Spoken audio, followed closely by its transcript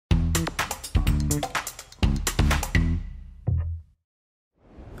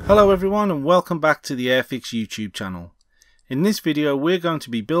Hello everyone and welcome back to the Airfix YouTube channel. In this video we're going to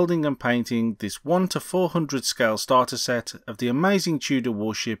be building and painting this 1:400 scale starter set of the amazing Tudor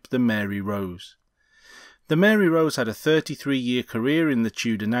warship the Mary Rose. The Mary Rose had a 33-year career in the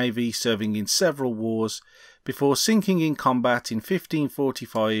Tudor Navy, serving in several wars, before sinking in combat in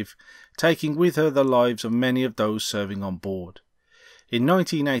 1545, taking with her the lives of many of those serving on board. In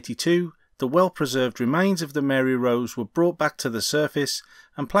 1982, the well-preserved remains of the Mary Rose were brought back to the surface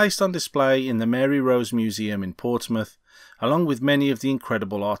and placed on display in the Mary Rose Museum in Portsmouth, along with many of the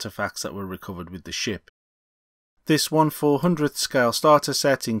incredible artefacts that were recovered with the ship. This 1/400th scale starter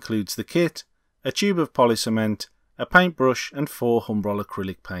set includes the kit, a tube of polycement, a paintbrush and 4 Humbrol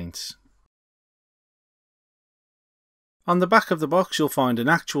acrylic paints. On the back of the box you'll find an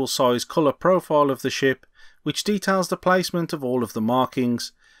actual size colour profile of the ship, which details the placement of all of the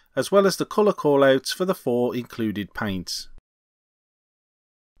markings, as well as the colour callouts for the 4 included paints.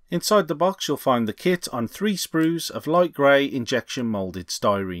 Inside the box you'll find the kit on 3 sprues of light grey injection moulded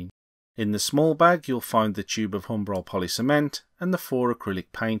styrene. In the small bag you'll find the tube of Humbrol polycement and the 4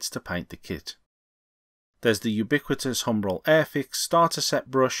 acrylic paints to paint the kit. There's the ubiquitous Humbrol Airfix starter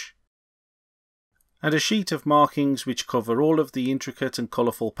set brush, and a sheet of markings which cover all of the intricate and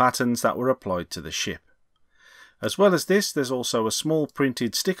colourful patterns that were applied to the ship. As well as this, there's also a small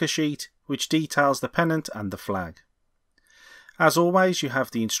printed sticker sheet which details the pennant and the flag. As always, you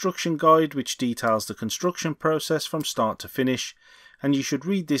have the instruction guide which details the construction process from start to finish, and you should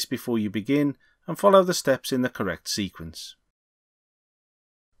read this before you begin and follow the steps in the correct sequence.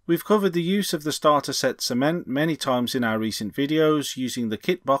 We've covered the use of the starter set cement many times in our recent videos, using the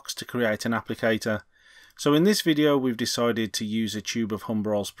kit box to create an applicator. So in this video we've decided to use a tube of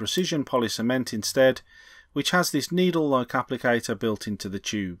Humbrol's precision polycement instead, which has this needle-like applicator built into the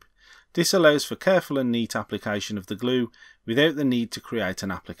tube. This allows for careful and neat application of the glue without the need to create an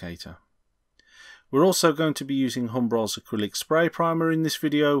applicator. We're also going to be using Humbrol's acrylic spray primer in this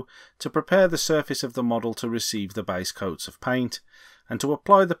video to prepare the surface of the model to receive the base coats of paint, and to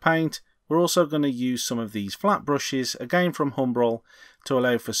apply the paint we're also going to use some of these flat brushes, again from Humbrol, to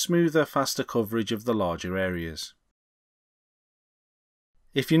allow for smoother, faster coverage of the larger areas.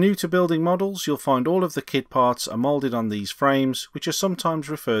 If you're new to building models, you'll find all of the kit parts are moulded on these frames, which are sometimes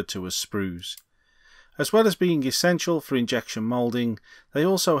referred to as sprues. As well as being essential for injection moulding, they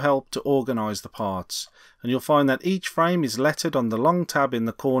also help to organise the parts, and you'll find that each frame is lettered on the long tab in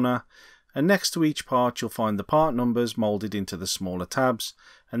the corner, and next to each part you'll find the part numbers moulded into the smaller tabs,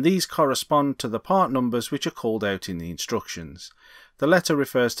 and these correspond to the part numbers which are called out in the instructions. The letter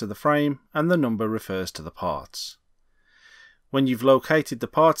refers to the frame and the number refers to the parts. When you've located the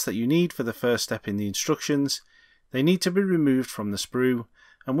parts that you need for the first step in the instructions, they need to be removed from the sprue,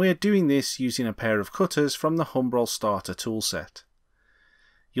 and we're doing this using a pair of cutters from the Humbrol starter toolset.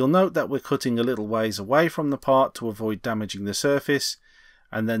 You'll note that we're cutting a little ways away from the part to avoid damaging the surface,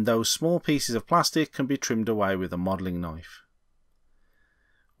 and then those small pieces of plastic can be trimmed away with a modelling knife.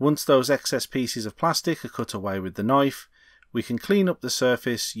 Once those excess pieces of plastic are cut away with the knife, we can clean up the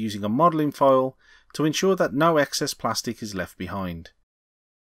surface using a modelling file to ensure that no excess plastic is left behind.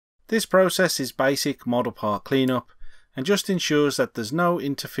 This process is basic model part cleanup and just ensures that there's no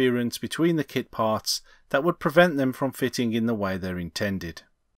interference between the kit parts that would prevent them from fitting in the way they're intended.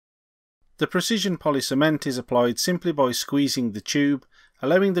 The precision polycement is applied simply by squeezing the tube,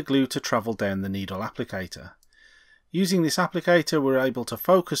 allowing the glue to travel down the needle applicator. Using this applicator we're able to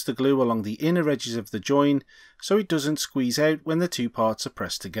focus the glue along the inner edges of the join so it doesn't squeeze out when the two parts are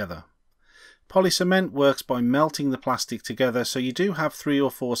pressed together. Polycement works by melting the plastic together, so you do have 3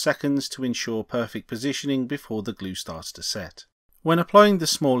 or 4 seconds to ensure perfect positioning before the glue starts to set. When applying the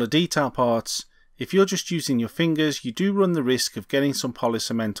smaller detail parts, if you're just using your fingers you do run the risk of getting some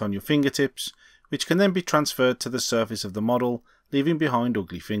polycement on your fingertips, which can then be transferred to the surface of the model, leaving behind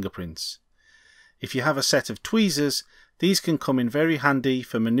ugly fingerprints. If you have a set of tweezers, these can come in very handy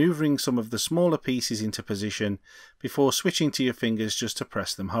for manoeuvring some of the smaller pieces into position before switching to your fingers just to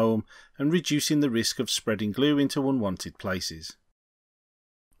press them home and reducing the risk of spreading glue into unwanted places.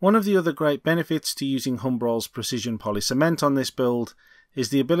 One of the other great benefits to using Humbrol's precision polycement on this build is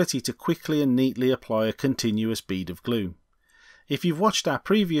the ability to quickly and neatly apply a continuous bead of glue. If you've watched our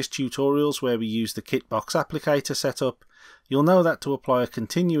previous tutorials where we use the kit box applicator setup, you'll know that to apply a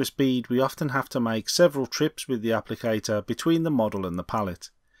continuous bead we often have to make several trips with the applicator between the model and the palette.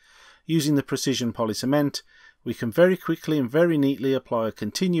 Using the precision polycement, we can very quickly and very neatly apply a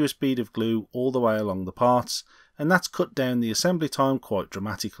continuous bead of glue all the way along the parts, and that's cut down the assembly time quite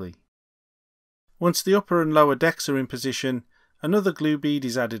dramatically. Once the upper and lower decks are in position, another glue bead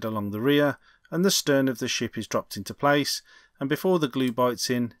is added along the rear and the stern of the ship is dropped into place, and before the glue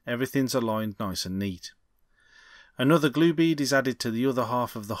bites in, everything's aligned nice and neat. Another glue bead is added to the other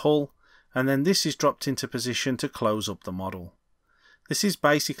half of the hull, and then this is dropped into position to close up the model. This is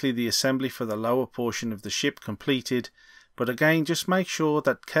basically the assembly for the lower portion of the ship completed, but again just make sure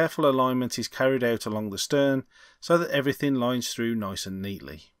that careful alignment is carried out along the stern so that everything lines through nice and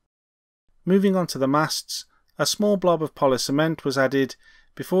neatly. Moving on to the masts, a small blob of polycement was added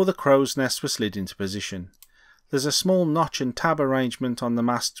before the crow's nest was slid into position. There's a small notch and tab arrangement on the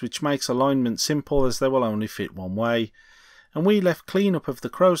masts which makes alignment simple as they will only fit one way, and we left clean up of the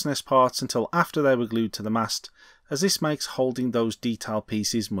crow's nest parts until after they were glued to the mast, as this makes holding those detail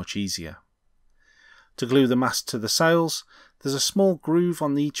pieces much easier. To glue the mast to the sails, there's a small groove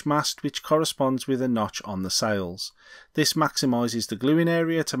on each mast which corresponds with a notch on the sails. This maximises the gluing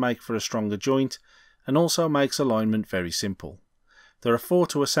area to make for a stronger joint and also makes alignment very simple. There are 4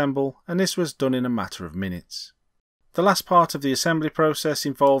 to assemble, and this was done in a matter of minutes. The last part of the assembly process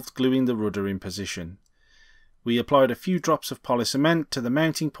involved gluing the rudder in position. We applied a few drops of polycement to the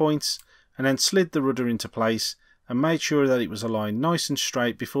mounting points and then slid the rudder into place and made sure that it was aligned nice and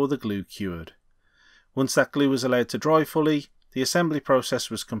straight before the glue cured. Once that glue was allowed to dry fully, the assembly process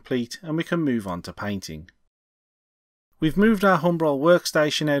was complete and we can move on to painting. We've moved our Humbrol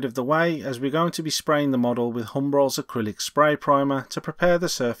workstation out of the way as we're going to be spraying the model with Humbrol's acrylic spray primer to prepare the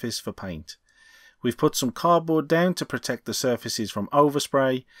surface for paint. We've put some cardboard down to protect the surfaces from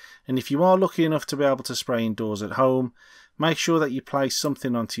overspray, and if you are lucky enough to be able to spray indoors at home, make sure that you place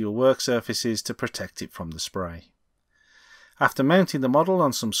something onto your work surfaces to protect it from the spray. After mounting the model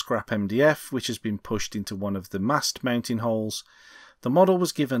on some scrap MDF which has been pushed into one of the mast mounting holes, the model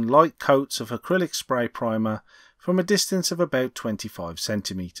was given light coats of acrylic spray primer from a distance of about 25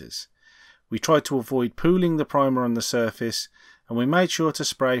 centimeters. We tried to avoid pooling the primer on the surface, and we made sure to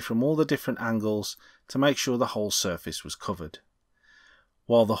spray from all the different angles to make sure the whole surface was covered.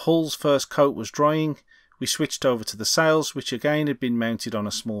 While the hull's first coat was drying, we switched over to the sails, which again had been mounted on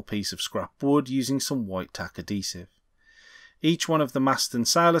a small piece of scrap wood using some white tack adhesive. Each one of the mast and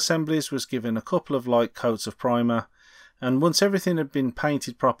sail assemblies was given a couple of light coats of primer, and once everything had been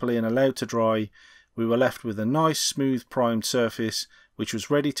painted properly and allowed to dry, we were left with a nice smooth primed surface which was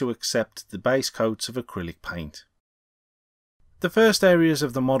ready to accept the base coats of acrylic paint. The first areas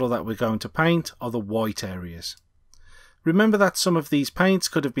of the model that we're going to paint are the white areas. Remember that some of these paints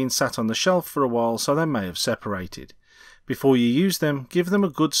could have been sat on the shelf for a while, so they may have separated. Before you use them, give them a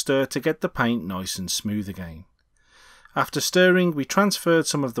good stir to get the paint nice and smooth again. After stirring, we transferred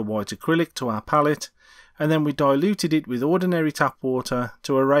some of the white acrylic to our palette, and then we diluted it with ordinary tap water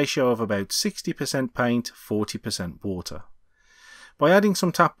to a ratio of about 60% paint, 40% water. By adding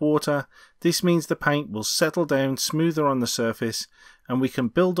some tap water, this means the paint will settle down smoother on the surface, and we can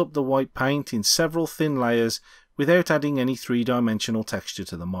build up the white paint in several thin layers without adding any three-dimensional texture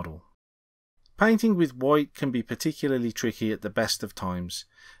to the model. Painting with white can be particularly tricky at the best of times,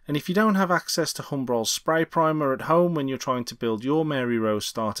 and if you don't have access to Humbrol's spray primer at home when you're trying to build your Mary Rose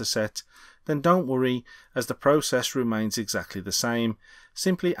starter set, then don't worry, as the process remains exactly the same.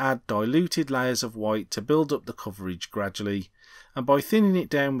 Simply add diluted layers of white to build up the coverage gradually, and by thinning it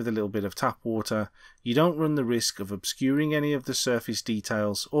down with a little bit of tap water, you don't run the risk of obscuring any of the surface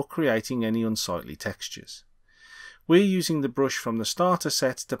details or creating any unsightly textures. We're using the brush from the starter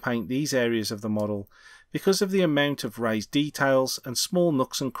set to paint these areas of the model because of the amount of raised details and small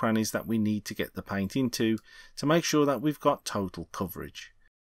nooks and crannies that we need to get the paint into to make sure that we've got total coverage.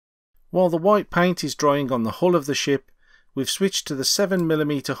 While the white paint is drying on the hull of the ship, we've switched to the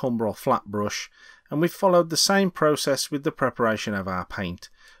 7mm Humbrol flat brush, and we've followed the same process with the preparation of our paint,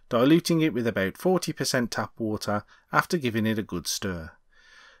 diluting it with about 40% tap water after giving it a good stir.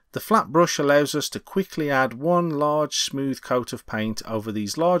 The flat brush allows us to quickly add one large smooth coat of paint over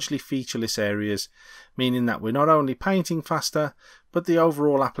these largely featureless areas, meaning that we're not only painting faster, but the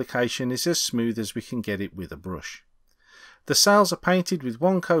overall application is as smooth as we can get it with a brush. The sails are painted with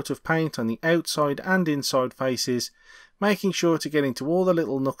one coat of paint on the outside and inside faces, making sure to get into all the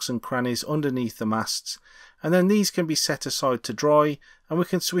little nooks and crannies underneath the masts, and then these can be set aside to dry, and we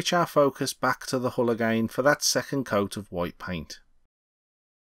can switch our focus back to the hull again for that second coat of white paint.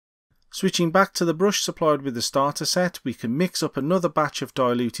 Switching back to the brush supplied with the starter set, we can mix up another batch of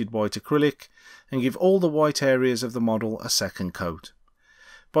diluted white acrylic and give all the white areas of the model a second coat.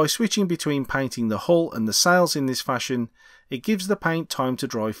 By switching between painting the hull and the sails in this fashion, it gives the paint time to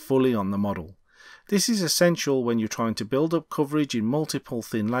dry fully on the model. This is essential when you're trying to build up coverage in multiple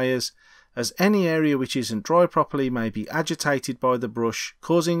thin layers, as any area which isn't dry properly may be agitated by the brush,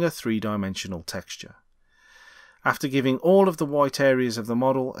 causing a three-dimensional texture. After giving all of the white areas of the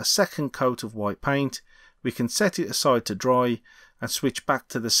model a second coat of white paint, we can set it aside to dry and switch back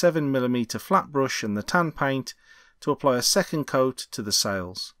to the 7mm flat brush and the tan paint to apply a second coat to the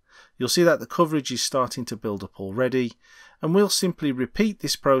sails. You'll see that the coverage is starting to build up already, and we'll simply repeat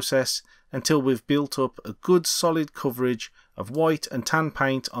this process until we've built up a good solid coverage of white and tan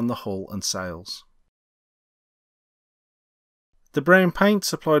paint on the hull and sails. The brown paint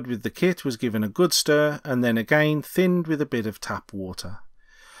supplied with the kit was given a good stir and then again thinned with a bit of tap water.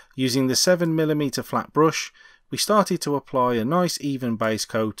 Using the 7mm flat brush, we started to apply a nice even base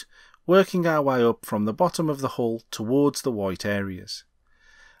coat, working our way up from the bottom of the hull towards the white areas.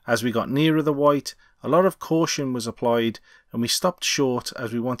 As we got nearer the white, a lot of caution was applied and we stopped short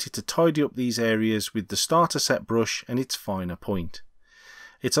as we wanted to tidy up these areas with the starter set brush and its finer point.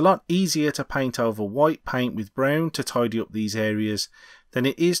 It's a lot easier to paint over white paint with brown to tidy up these areas than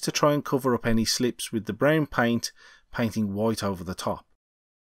it is to try and cover up any slips with the brown paint, painting white over the top.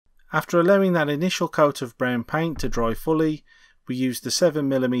 After allowing that initial coat of brown paint to dry fully, we used the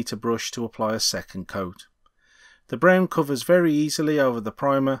 7mm brush to apply a second coat. The brown covers very easily over the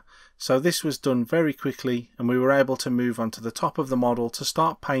primer, so this was done very quickly and we were able to move on to the top of the model to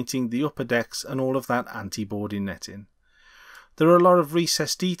start painting the upper decks and all of that anti-boarding netting. There are a lot of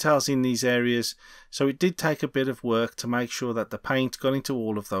recessed details in these areas, so it did take a bit of work to make sure that the paint got into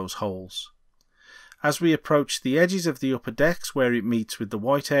all of those holes. As we approached the edges of the upper decks where it meets with the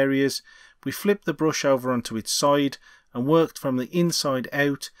white areas, we flipped the brush over onto its side and worked from the inside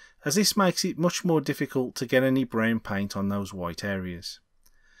out, as this makes it much more difficult to get any brown paint on those white areas.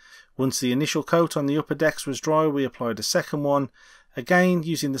 Once the initial coat on the upper decks was dry, we applied a second one, again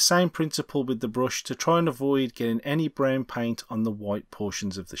using the same principle with the brush to try and avoid getting any brown paint on the white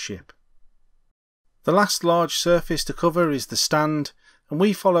portions of the ship. The last large surface to cover is the stand, and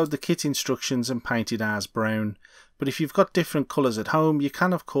we followed the kit instructions and painted ours brown, but if you've got different colours at home you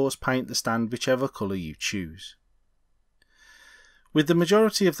can of course paint the stand whichever colour you choose. With the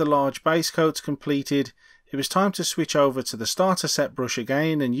majority of the large base coats completed, it was time to switch over to the starter set brush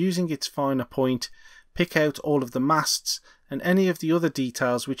again and using its finer point, pick out all of the masts and any of the other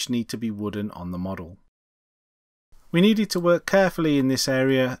details which need to be wooden on the model. We needed to work carefully in this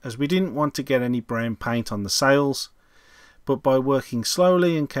area as we didn't want to get any brown paint on the sails, but by working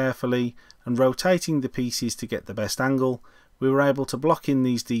slowly and carefully and rotating the pieces to get the best angle, we were able to block in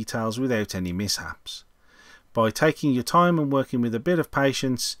these details without any mishaps. By taking your time and working with a bit of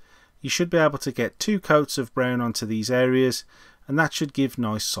patience, you should be able to get 2 coats of brown onto these areas, and that should give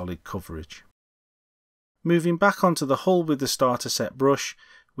nice solid coverage. Moving back onto the hull with the starter set brush,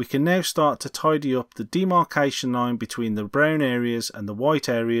 we can now start to tidy up the demarcation line between the brown areas and the white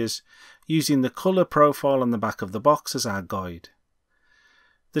areas, using the colour profile on the back of the box as our guide.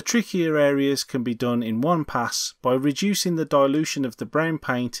 The trickier areas can be done in one pass by reducing the dilution of the brown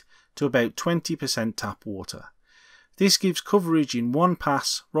paint to about 20% tap water. This gives coverage in one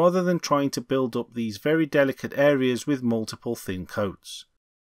pass rather than trying to build up these very delicate areas with multiple thin coats.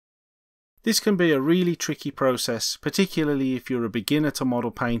 This can be a really tricky process, particularly if you're a beginner to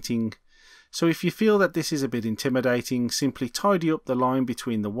model painting, so if you feel that this is a bit intimidating, simply tidy up the line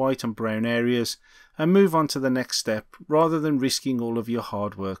between the white and brown areas and move on to the next step rather than risking all of your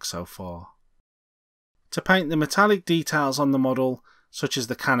hard work so far. To paint the metallic details on the model, such as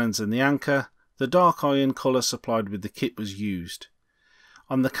the cannons and the anchor, the dark iron colour supplied with the kit was used.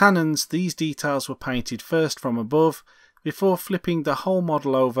 On the cannons, these details were painted first from above, before flipping the whole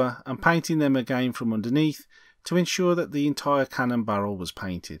model over and painting them again from underneath to ensure that the entire cannon barrel was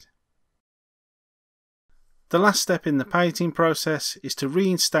painted. The last step in the painting process is to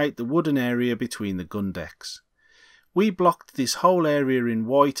reinstate the wooden area between the gun decks. We blocked this whole area in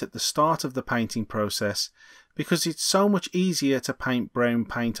white at the start of the painting process because it's so much easier to paint brown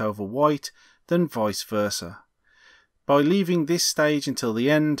paint over white than vice versa. By leaving this stage until the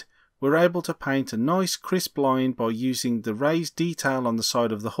end, we're able to paint a nice crisp line by using the raised detail on the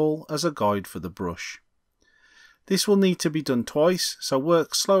side of the hull as a guide for the brush. This will need to be done twice, so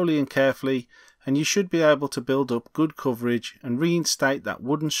work slowly and carefully and you should be able to build up good coverage and reinstate that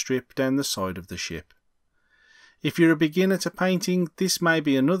wooden strip down the side of the ship. If you're a beginner to painting, this may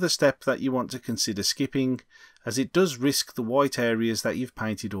be another step that you want to consider skipping, as it does risk the white areas that you've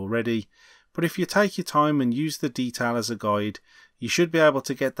painted already, but if you take your time and use the detail as a guide, you should be able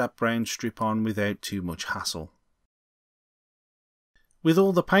to get that brown strip on without too much hassle. With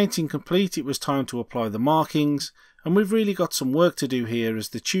all the painting complete, it was time to apply the markings, and we've really got some work to do here as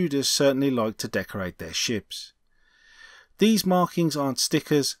the Tudors certainly like to decorate their ships. These markings aren't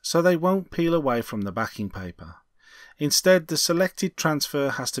stickers, so they won't peel away from the backing paper. Instead, the selected transfer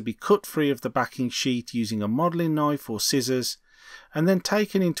has to be cut free of the backing sheet using a modelling knife or scissors, and then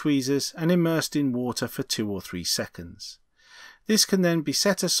taken in tweezers and immersed in water for 2 or 3 seconds. This can then be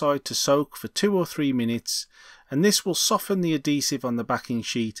set aside to soak for 2 or 3 minutes, and this will soften the adhesive on the backing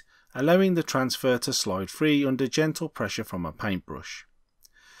sheet, allowing the transfer to slide free under gentle pressure from a paintbrush.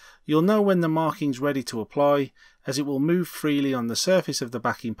 You'll know when the marking's ready to apply, as it will move freely on the surface of the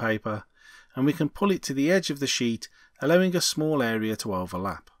backing paper, and we can pull it to the edge of the sheet, allowing a small area to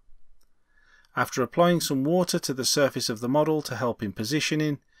overlap. After applying some water to the surface of the model to help in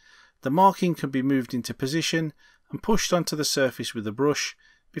positioning, the marking can be moved into position and pushed onto the surface with a brush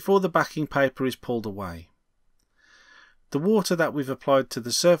before the backing paper is pulled away. The water that we've applied to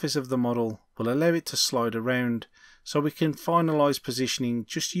the surface of the model will allow it to slide around, so we can finalise positioning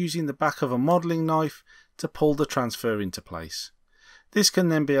just using the back of a modelling knife to pull the transfer into place. This can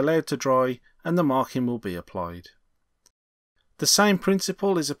then be allowed to dry and the marking will be applied. The same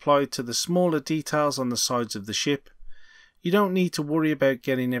principle is applied to the smaller details on the sides of the ship. You don't need to worry about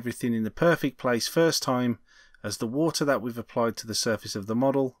getting everything in the perfect place first time, as the water that we've applied to the surface of the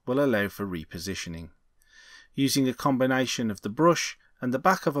model will allow for repositioning. Using a combination of the brush and the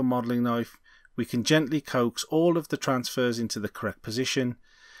back of a modelling knife, we can gently coax all of the transfers into the correct position,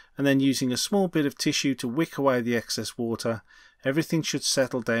 and then using a small bit of tissue to wick away the excess water, everything should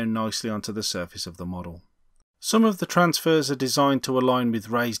settle down nicely onto the surface of the model. Some of the transfers are designed to align with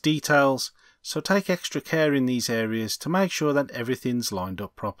raised details, so take extra care in these areas to make sure that everything's lined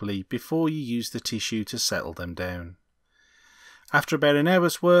up properly before you use the tissue to settle them down. After about an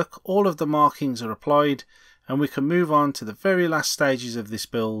hour's work, all of the markings are applied, and we can move on to the very last stages of this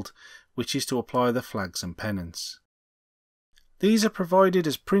build, which is to apply the flags and pennants. These are provided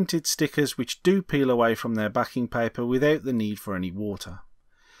as printed stickers which do peel away from their backing paper without the need for any water.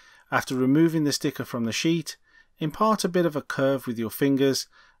 After removing the sticker from the sheet, impart a bit of a curve with your fingers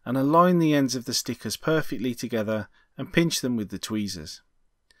and align the ends of the stickers perfectly together and pinch them with the tweezers.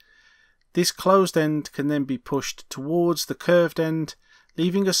 This closed end can then be pushed towards the curved end,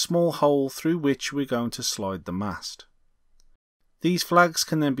 leaving a small hole through which we're going to slide the mast. These flags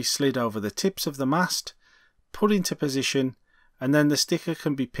can then be slid over the tips of the mast, put into position, and then the sticker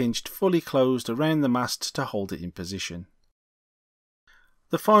can be pinched fully closed around the mast to hold it in position.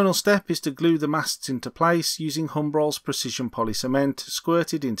 The final step is to glue the masts into place using Humbrol's precision poly cement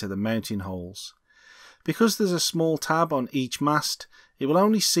squirted into the mounting holes. Because there's a small tab on each mast, it will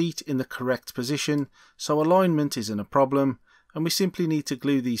only seat in the correct position, so alignment isn't a problem, and we simply need to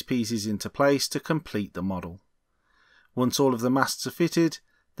glue these pieces into place to complete the model. Once all of the masts are fitted,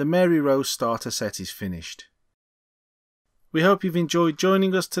 the Mary Rose starter set is finished. We hope you've enjoyed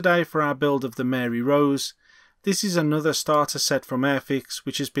joining us today for our build of the Mary Rose. This is another starter set from Airfix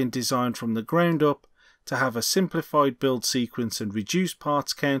which has been designed from the ground up to have a simplified build sequence and reduced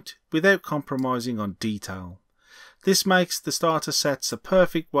parts count without compromising on detail. This makes the starter sets a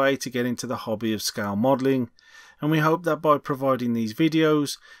perfect way to get into the hobby of scale modelling, and we hope that by providing these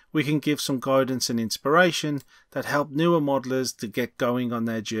videos we can give some guidance and inspiration that help newer modellers to get going on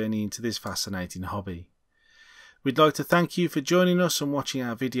their journey into this fascinating hobby. We'd like to thank you for joining us and watching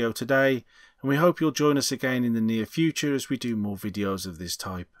our video today, and we hope you'll join us again in the near future as we do more videos of this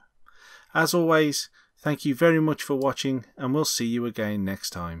type. As always, thank you very much for watching, and we'll see you again next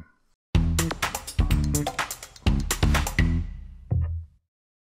time.